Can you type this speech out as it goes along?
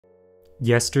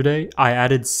Yesterday, I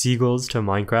added seagulls to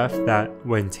Minecraft that,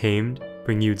 when tamed,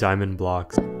 bring you diamond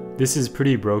blocks. This is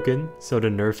pretty broken, so to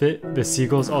nerf it, the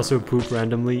seagulls also poop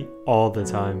randomly all the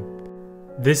time.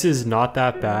 This is not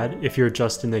that bad if you're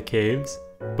just in the caves,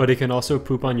 but it can also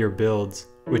poop on your builds,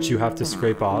 which you have to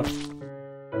scrape off.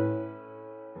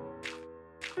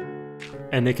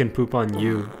 And it can poop on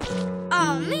you,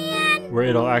 where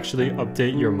it'll actually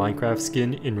update your Minecraft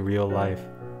skin in real life.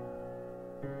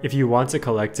 If you want to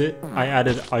collect it, I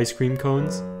added ice cream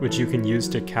cones, which you can use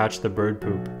to catch the bird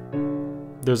poop.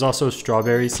 There's also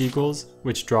strawberry seagulls,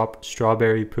 which drop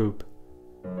strawberry poop.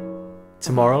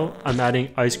 Tomorrow, I'm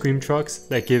adding ice cream trucks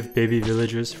that give baby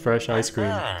villagers fresh ice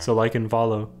cream, so like and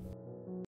follow.